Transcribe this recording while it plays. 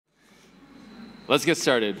Let's get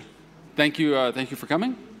started. Thank you for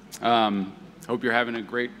coming. Hope you're having a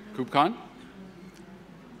great KubeCon.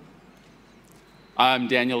 I'm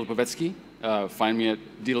Daniel Lipovetsky. Find me at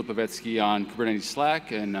D2IQ on Kubernetes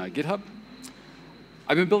Slack and GitHub.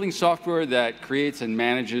 I've been building software that creates and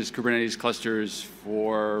manages Kubernetes clusters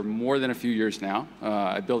for more than a few years now.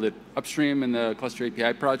 I build it upstream in the Cluster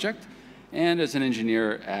API project and as an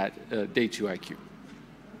engineer at D2IQ.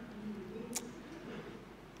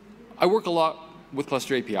 I work a lot with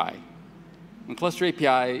Cluster API. And Cluster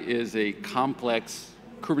API is a complex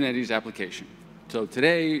Kubernetes application. So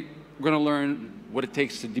today, we're going to learn what it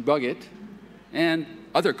takes to debug it and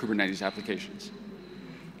other Kubernetes applications.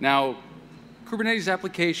 Now, Kubernetes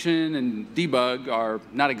application and debug are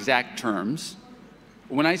not exact terms.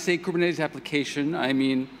 When I say Kubernetes application, I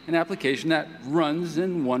mean an application that runs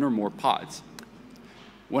in one or more pods.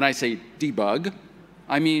 When I say debug,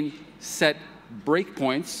 I mean set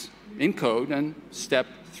breakpoints in code and step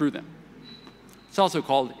through them. It's also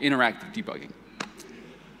called interactive debugging.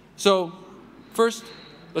 So first,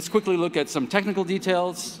 let's quickly look at some technical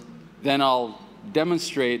details. Then I'll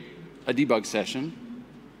demonstrate a debug session.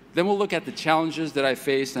 Then we'll look at the challenges that I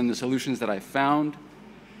faced and the solutions that I found.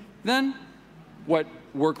 Then what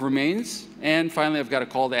work remains. And finally, I've got a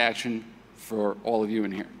call to action for all of you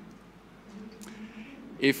in here.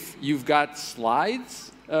 If you've got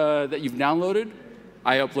slides that you've downloaded,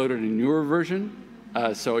 I uploaded a newer version,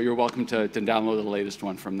 so you're welcome to download the latest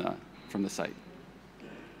one from the site.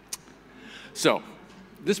 So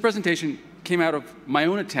this presentation came out of my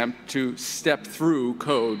own attempt to step through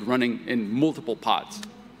code running in multiple pods.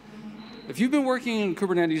 If you've been working in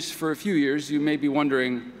Kubernetes for a few years, you may be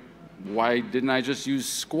wondering, why didn't I just use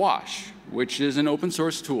Squash, which is an open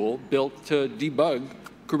source tool built to debug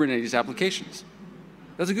Kubernetes applications?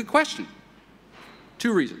 That's a good question.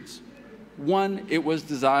 Two reasons. One, it was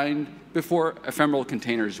designed before ephemeral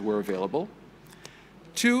containers were available.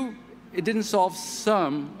 Two, it didn't solve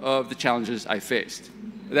some of the challenges I faced.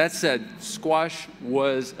 That said, Squash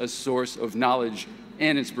was a source of knowledge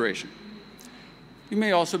and inspiration. You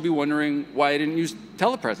may also be wondering why I didn't use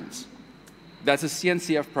telepresence. That's a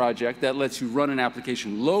CNCF project that lets you run an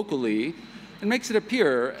application locally and makes it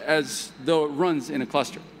appear as though it runs in a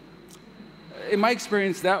cluster. In my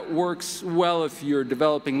experience, that works well if you're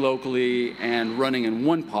developing locally and running in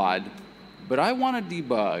one pod. But I want to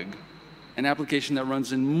debug an application that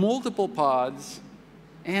runs in multiple pods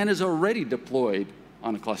and is already deployed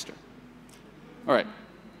on a cluster. All right,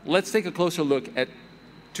 let's take a closer look at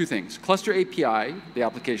two things. Cluster API, the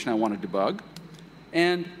application I want to debug,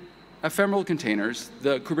 and ephemeral containers,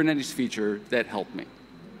 the Kubernetes feature that helped me.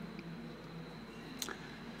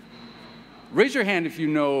 Raise your hand if you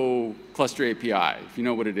know Cluster API, if you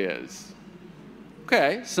know what it is.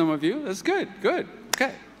 OK, some of you. That's good. Good.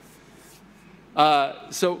 OK.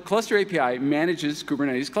 So Cluster API manages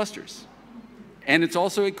Kubernetes clusters. And it's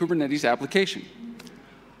also a Kubernetes application.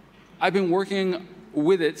 I've been working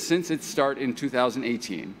with it since its start in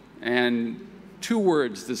 2018. And two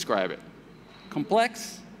words describe it: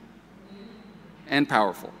 complex and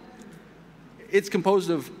powerful. It's composed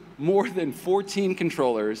of more than 14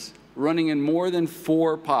 controllers running in more than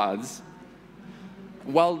 4 pods.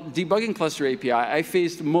 While debugging Cluster API, I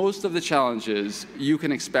faced most of the challenges you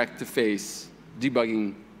can expect to face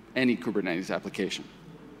debugging any Kubernetes application.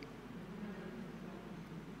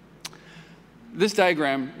 This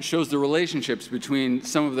diagram shows the relationships between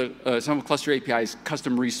some of Cluster API's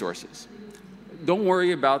custom resources. Don't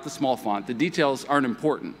worry about the small font. The details aren't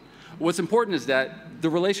important. What's important is that the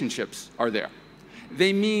relationships are there.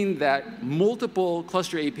 They mean that multiple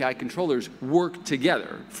Cluster API controllers work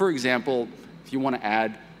together. For example, if you want to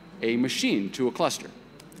add a machine to a cluster.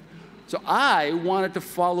 So I wanted to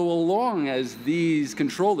follow along as these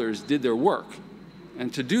controllers did their work.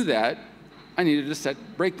 And to do that, I needed to set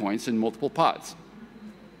breakpoints in multiple pods.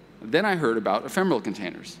 Then I heard about ephemeral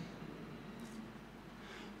containers.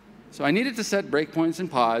 So I needed to set breakpoints in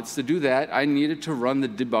pods. To do that, I needed to run the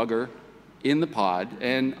debugger in the pod,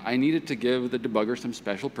 and I needed to give the debugger some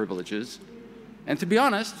special privileges. And to be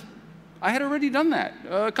honest, I had already done that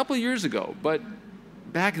a couple of years ago. But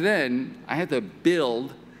back then, I had to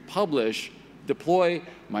build, publish, deploy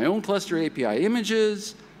my own Cluster API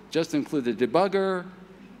images, just include the debugger.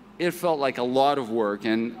 It felt like a lot of work,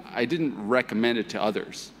 and I didn't recommend it to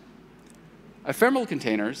others. Ephemeral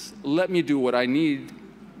containers let me do what I need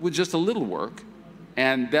with just a little work,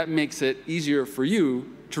 and that makes it easier for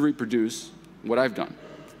you to reproduce what I've done.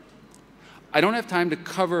 I don't have time to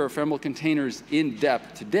cover ephemeral containers in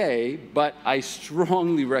depth today, but I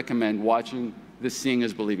strongly recommend watching the Seeing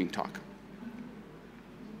is Believing talk.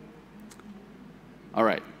 All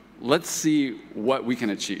right, let's see what we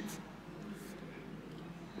can achieve.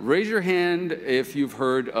 Raise your hand if you've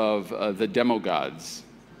heard of the demo gods.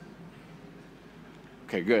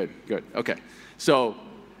 Okay, good, good. Okay, so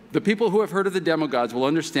the people who have heard of the demo gods will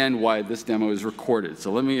understand why this demo is recorded.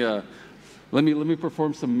 So let me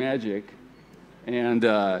perform some magic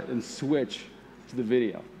and switch to the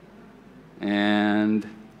video. And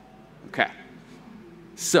okay,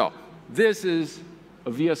 so this is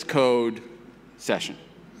a VS Code session.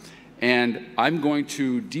 And I'm going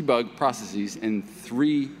to debug processes in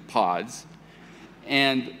 3 pods.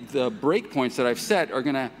 And the breakpoints that I've set are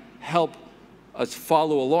going to help us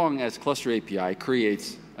follow along as Cluster API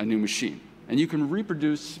creates a new machine. And you can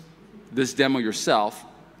reproduce this demo yourself.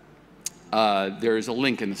 There is a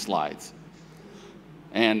link in the slides.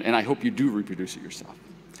 And I hope you do reproduce it yourself.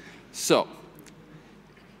 So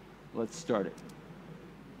let's start it.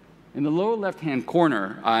 In the lower left-hand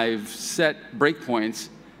corner, I've set breakpoints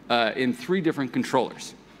in 3 different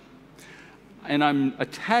controllers. And I'm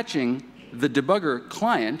attaching the debugger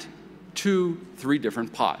client to 3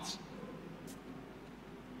 different pods.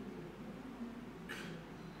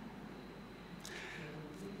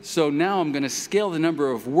 So now I'm going to scale the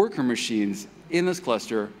number of worker machines in this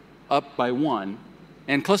cluster up by 1,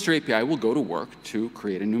 and Cluster API will go to work to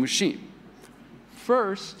create a new machine.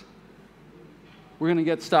 First, we're going to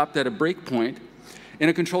get stopped at a breakpoint in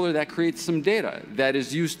a controller that creates some data that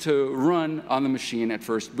is used to run on the machine at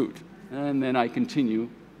first boot. And then I continue.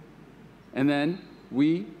 And then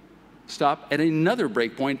we stop at another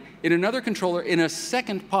breakpoint in another controller in a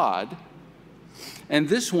second pod. And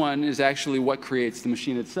this one is actually what creates the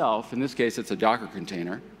machine itself. In this case, it's a Docker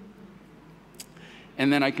container.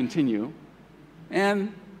 And then I continue. And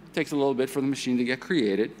it takes a little bit for the machine to get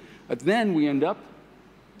created. But then we end up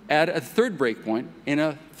at a third breakpoint in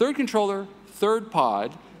a third controller, third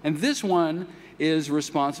pod, and this one is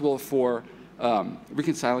responsible for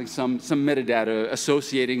reconciling some metadata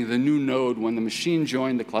associating the new node. When the machine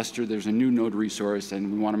joined the cluster, there's a new node resource,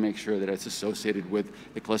 and we want to make sure that it's associated with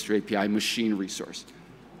the Cluster API machine resource.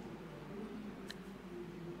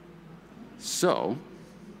 So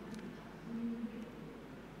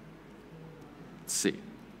let's see.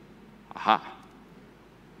 Aha.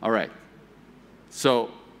 All right.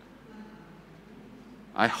 So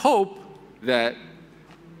I hope that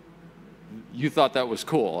you thought that was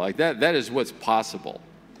cool. Like that is what's possible.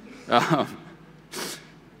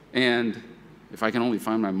 And if I can only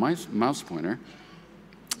find my mouse pointer.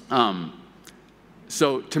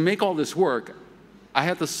 So to make all this work, I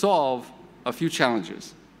had to solve a few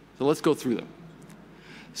challenges. So let's go through them.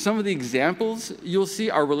 Some of the examples you'll see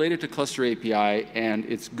are related to Cluster API and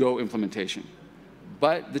its Go implementation.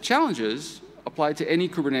 But the challenges apply to any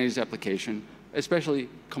Kubernetes application, especially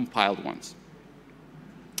compiled ones.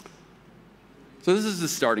 So this is the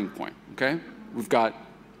starting point, okay? We've got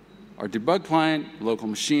our debug client, local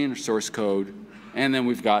machine, source code, and then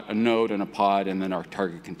we've got a node and a pod, and then our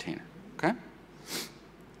target container, okay?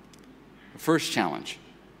 The first challenge,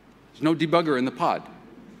 there's no debugger in the pod.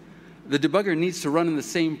 The debugger needs to run in the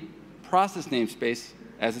same process namespace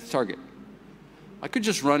as its target. I could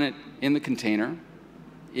just run it in the container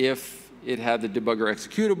if it had the debugger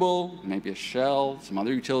executable, maybe a shell, some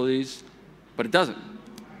other utilities, but it doesn't.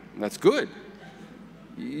 That's good.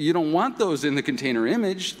 You don't want those in the container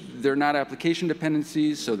image. They're not application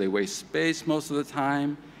dependencies, so they waste space most of the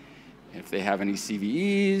time. If they have any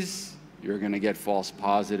CVEs, you're going to get false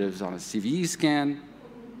positives on a CVE scan.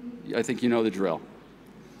 I think you know the drill.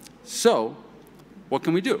 So what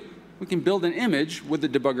can we do? We can build an image with the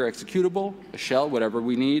debugger executable, a shell, whatever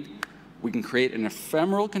we need. We can create an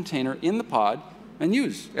ephemeral container in the pod and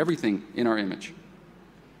use everything in our image.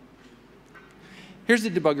 Here's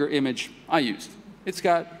the debugger image I used. It's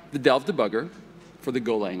got the Delve debugger for the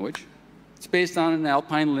Go language. It's based on an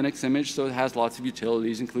Alpine Linux image, so it has lots of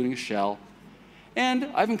utilities, including a shell. And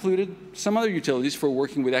I've included some other utilities for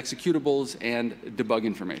working with executables and debug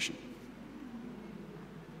information.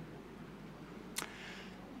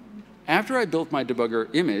 After I built my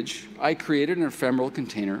debugger image, I created an ephemeral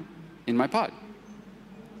container in my pod.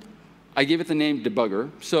 I gave it the name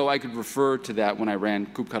debugger, so I could refer to that when I ran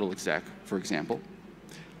kubectl.exec, for example.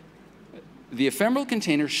 The ephemeral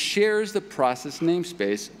container shares the process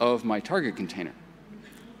namespace of my target container.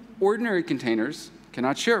 Ordinary containers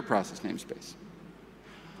cannot share a process namespace.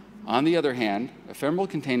 On the other hand, ephemeral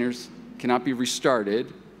containers cannot be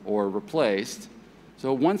restarted or replaced.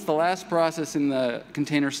 So once the last process in the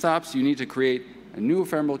container stops, you need to create a new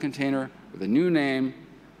ephemeral container with a new name.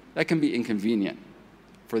 That can be inconvenient.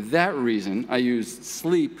 For that reason, I used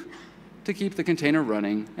sleep to keep the container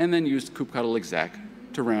running and then used kubectl.exec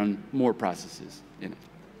to run more processes in it.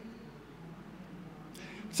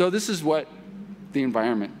 So this is what the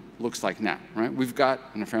environment looks like now, right? We've got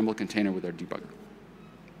an ephemeral container with our debugger.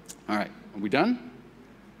 All right, are we done?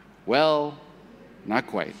 Well, not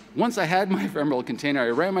quite. Once I had my ephemeral container, I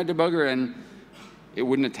ran my debugger, and it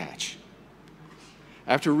wouldn't attach.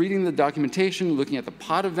 After reading the documentation, looking at the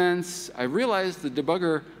pod events, I realized the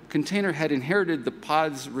debugger container had inherited the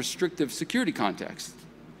pod's restrictive security context.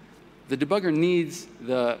 The debugger needs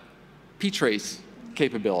the ptrace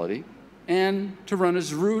capability and to run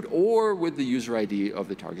as root or with the user ID of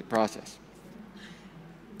the target process.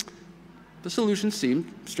 The solution seemed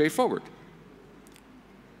straightforward.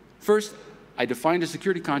 First, I defined a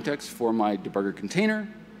security context for my debugger container,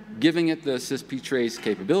 giving it the sysptrace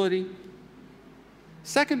capability.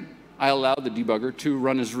 Second, I allowed the debugger to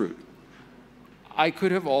run as root. I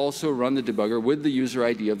could have also run the debugger with the user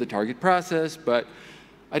ID of the target process, but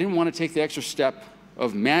I didn't want to take the extra step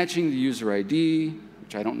of matching the user ID,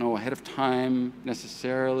 which I don't know ahead of time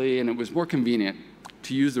necessarily, and it was more convenient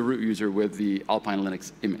to use the root user with the Alpine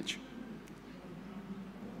Linux image.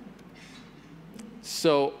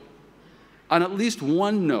 So on at least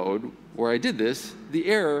one node where I did this, the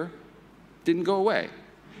error didn't go away.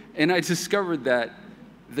 And I discovered that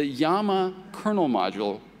the Yama kernel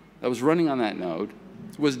module that was running on that node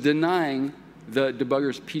was denying the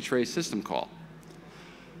debugger's ptrace system call.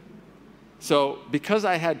 So because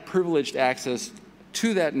I had privileged access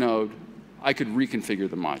to that node, I could reconfigure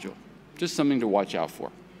the module. Just something to watch out for.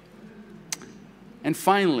 And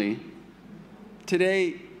finally,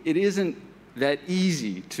 today, it isn't that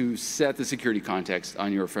easy to set the security context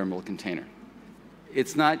on your ephemeral container.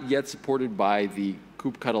 It's not yet supported by the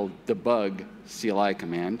kubectl.debug CLI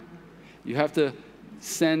command. You have to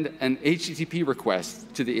send an HTTP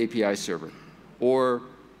request to the API server or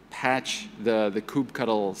patch the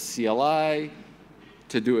kubectl CLI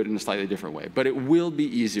to do it in a slightly different way. But it will be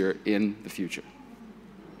easier in the future.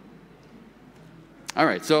 All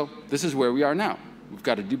right, so this is where we are now. We've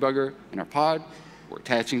got a debugger in our pod. We're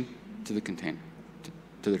attaching to the container,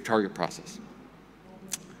 to the target process.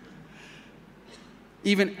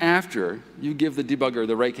 Even after you give the debugger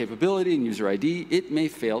the right capability and user ID, it may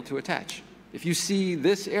fail to attach. If you see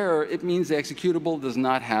this error, it means the executable does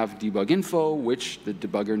not have debug info, which the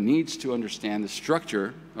debugger needs to understand the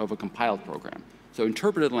structure of a compiled program. So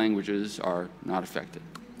interpreted languages are not affected.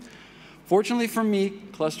 Fortunately for me,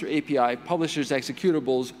 Cluster API publishes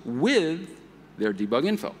executables with their debug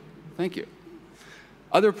info. Thank you.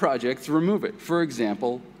 Other projects remove it. For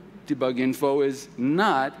example, debug info is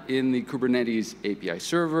not in the Kubernetes API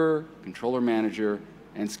server, controller manager,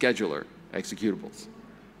 and scheduler executables.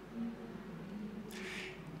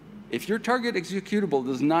 If your target executable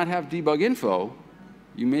does not have debug info,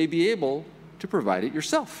 you may be able to provide it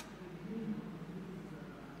yourself.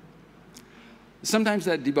 Sometimes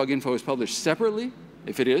that debug info is published separately.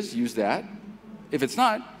 If it is, use that. If it's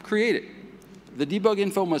not, create it. The debug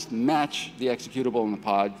info must match the executable in the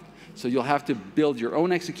pod, so you'll have to build your own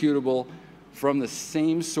executable from the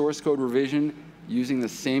same source code revision using the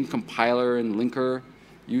same compiler and linker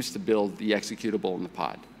used to build the executable in the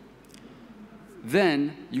pod.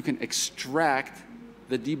 Then you can extract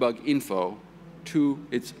the debug info to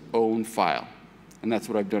its own file. And that's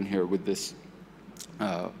what I've done here with this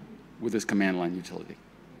command line utility.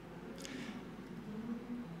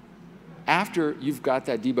 After you've got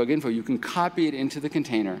that debug info, you can copy it into the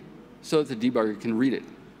container so that the debugger can read it.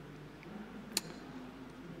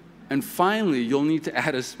 And finally, you'll need to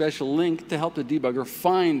add a special link to help the debugger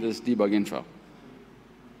find this debug info.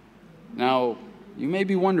 Now, you may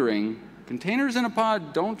be wondering, containers in a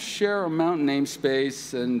pod don't share a mount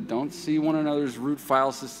namespace and don't see one another's root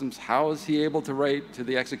file systems. How is he able to write to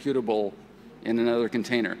the executable in another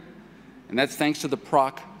container? And that's thanks to the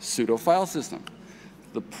proc pseudo file system.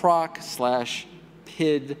 The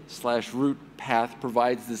proc/pid/root path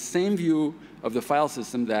provides the same view of the file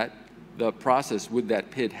system that the process with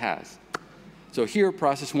that PID has. So here,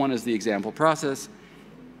 process 1 is the example process.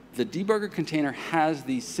 The debugger container has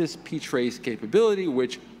the sysptrace capability,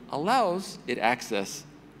 which allows it access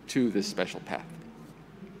to this special path.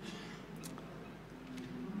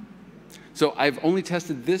 So I've only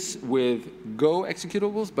tested this with Go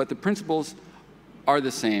executables, but the principles are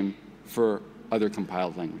the same for other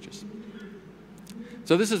compiled languages.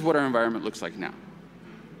 So this is what our environment looks like now.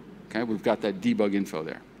 Okay, we've got that debug info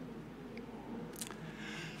there.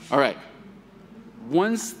 All right.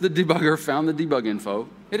 Once the debugger found the debug info,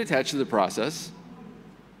 it attached to the process.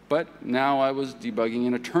 But now I was debugging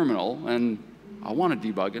in a terminal, and I want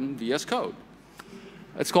to debug in VS Code.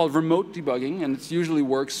 It's called remote debugging, and it usually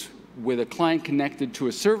works with a client connected to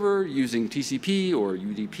a server using TCP or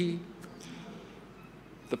UDP.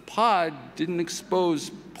 the pod didn't expose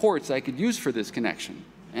ports I could use for this connection.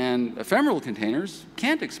 And ephemeral containers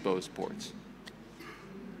can't expose ports.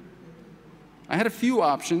 I had a few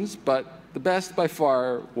options, but the best by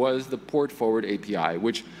far was the port forward API,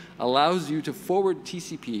 which allows you to forward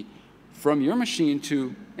TCP from your machine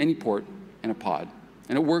to any port in a pod.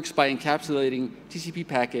 And it works by encapsulating TCP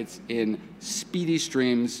packets in speedy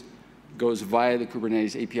streams, goes via the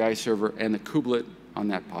Kubernetes API server and the kubelet on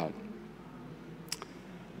that pod.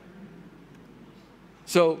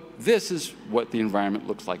 So this is what the environment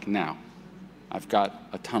looks like now. I've got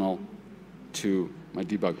a tunnel to my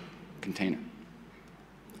debug container.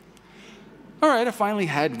 All right, I finally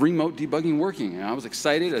had remote debugging working, and I was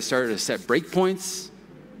excited. I started to set breakpoints,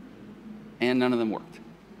 and none of them worked.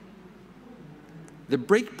 The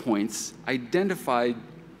breakpoints identified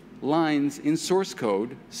lines in source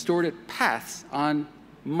code stored at paths on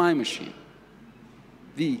my machine.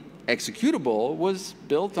 The executable was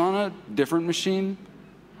built on a different machine,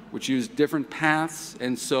 which used different paths,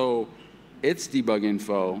 and so its debug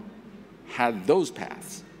info had those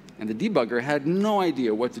paths. And the debugger had no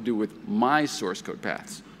idea what to do with my source code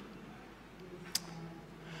paths.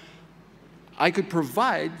 I could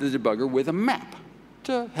provide the debugger with a map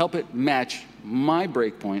to help it match my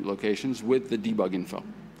breakpoint locations with the debug info.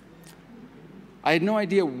 I had no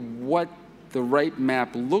idea what the right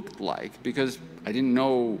map looked like because I didn't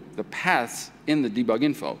know the paths in the debug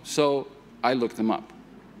info, so I looked them up.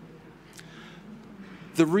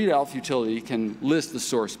 The readelf utility can list the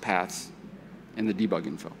source paths in the debug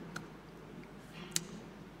info.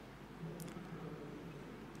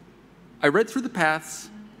 I read through the paths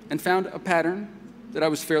and found a pattern that I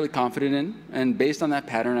was fairly confident in, and based on that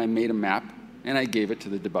pattern, I made a map and I gave it to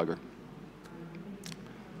the debugger.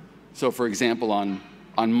 So for example, on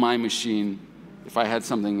my machine, if I had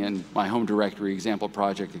something in my home directory, example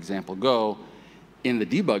project, example go, in the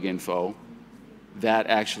debug info, that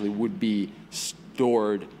actually would be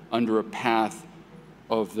stored under a path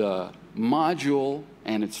of the module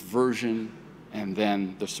and its version, and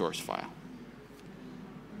then the source file.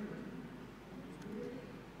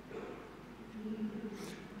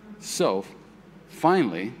 So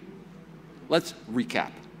finally, let's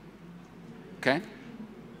recap. Okay?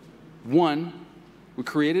 1, we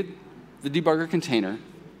created the debugger container.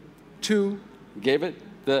 2, gave it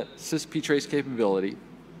the sysptrace capability.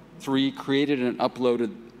 3, created and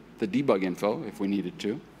uploaded the debug info if we needed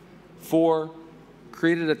to. 4,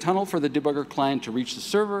 created a tunnel for the debugger client to reach the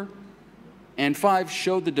server. And 5,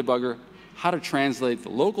 showed the debugger how to translate the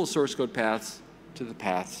local source code paths to the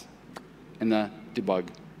paths in the debug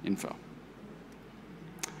info.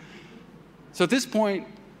 So at this point,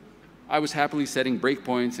 I was happily setting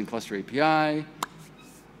breakpoints in Cluster API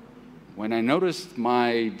when I noticed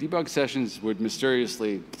my debug sessions would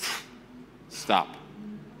mysteriously stop.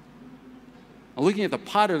 Looking at the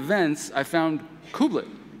pod events, I found kubelet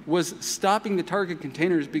was stopping the target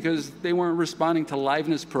containers because they weren't responding to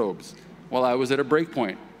liveness probes while I was at a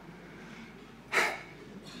breakpoint.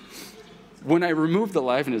 When I removed the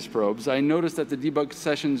liveness probes, I noticed that the debug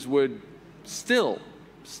sessions would still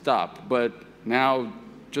stop, but now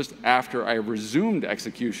just after I resumed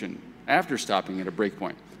execution, after stopping at a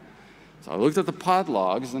breakpoint. So I looked at the pod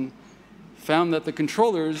logs and found that the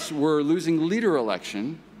controllers were losing leader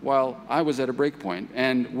election while I was at a breakpoint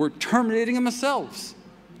and were terminating themselves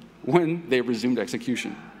when they resumed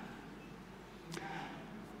execution.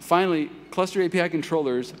 Finally, Cluster API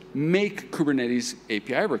controllers make Kubernetes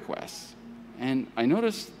API requests. And I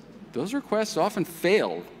noticed those requests often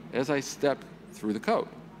failed as I stepped through the code.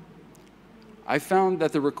 I found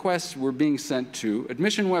that the requests were being sent to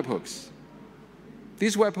admission webhooks.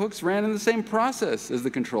 These webhooks ran in the same process as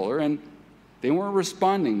the controller, and they weren't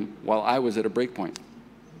responding while I was at a breakpoint.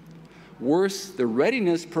 Worse, the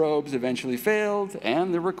readiness probes eventually failed,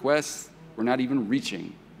 and the requests were not even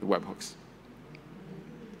reaching the webhooks.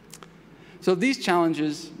 So these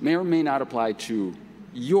challenges may or may not apply to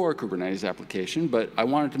your Kubernetes application, but I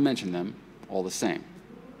wanted to mention them all the same.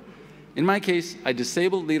 In my case, I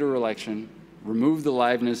disabled leader election, removed the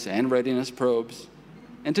liveness and readiness probes,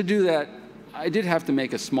 and to do that, I did have to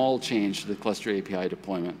make a small change to the Cluster API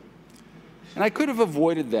deployment. And I could have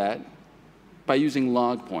avoided that by using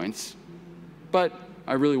log points, but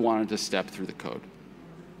I really wanted to step through the code.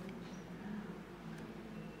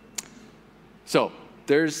 So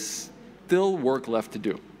there's still work left to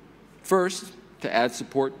do. First, to add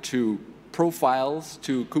support to profiles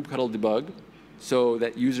to kubectl debug so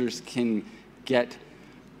that users can get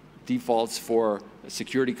defaults for a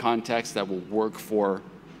security context that will work for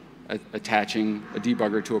attaching a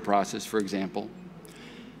debugger to a process, for example.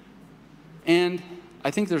 And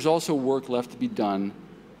I think there's also work left to be done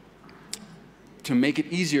to make it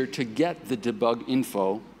easier to get the debug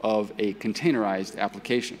info of a containerized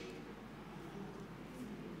application.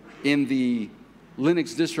 In the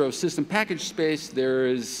Linux distro system package space, there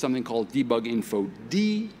is something called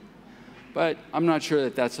Debugging.The, but I'm not sure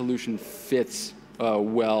that that solution fits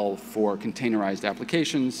well for containerized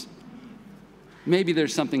applications. Maybe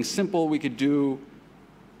there's something simple we could do,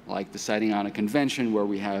 like deciding on a convention where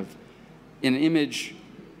we have an image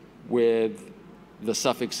with the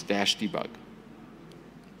suffix -debug.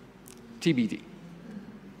 TBD.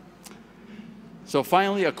 So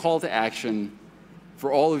finally, a call to action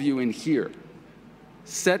for all of you in here.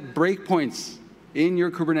 Set breakpoints in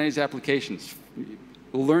your Kubernetes applications.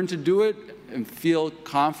 Learn to do it and feel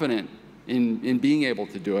confident in being able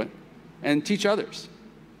to do it, and teach others.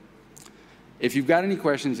 If you've got any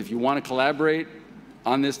questions, if you want to collaborate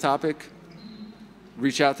on this topic,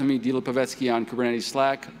 reach out to me, D. Lipovetsky, on Kubernetes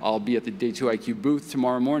Slack. I'll be at the D2IQ booth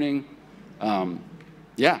tomorrow morning.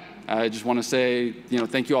 Yeah, I just want to say,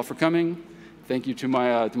 thank you all for coming. Thank you to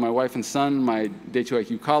my wife and son, my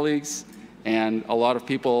D2IQ colleagues, and a lot of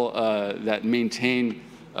people that maintain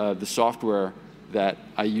the software that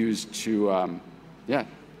I use to,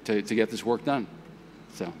 to get this work done.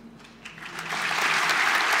 So.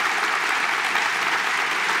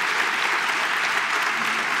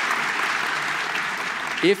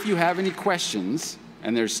 If you have any questions,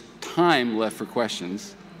 and there's time left for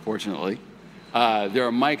questions, fortunately, there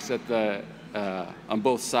are mics on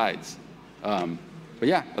both sides. But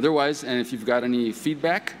yeah, otherwise, and if you've got any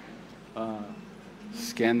feedback,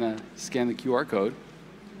 scan the QR code.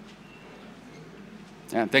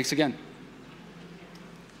 And thanks again.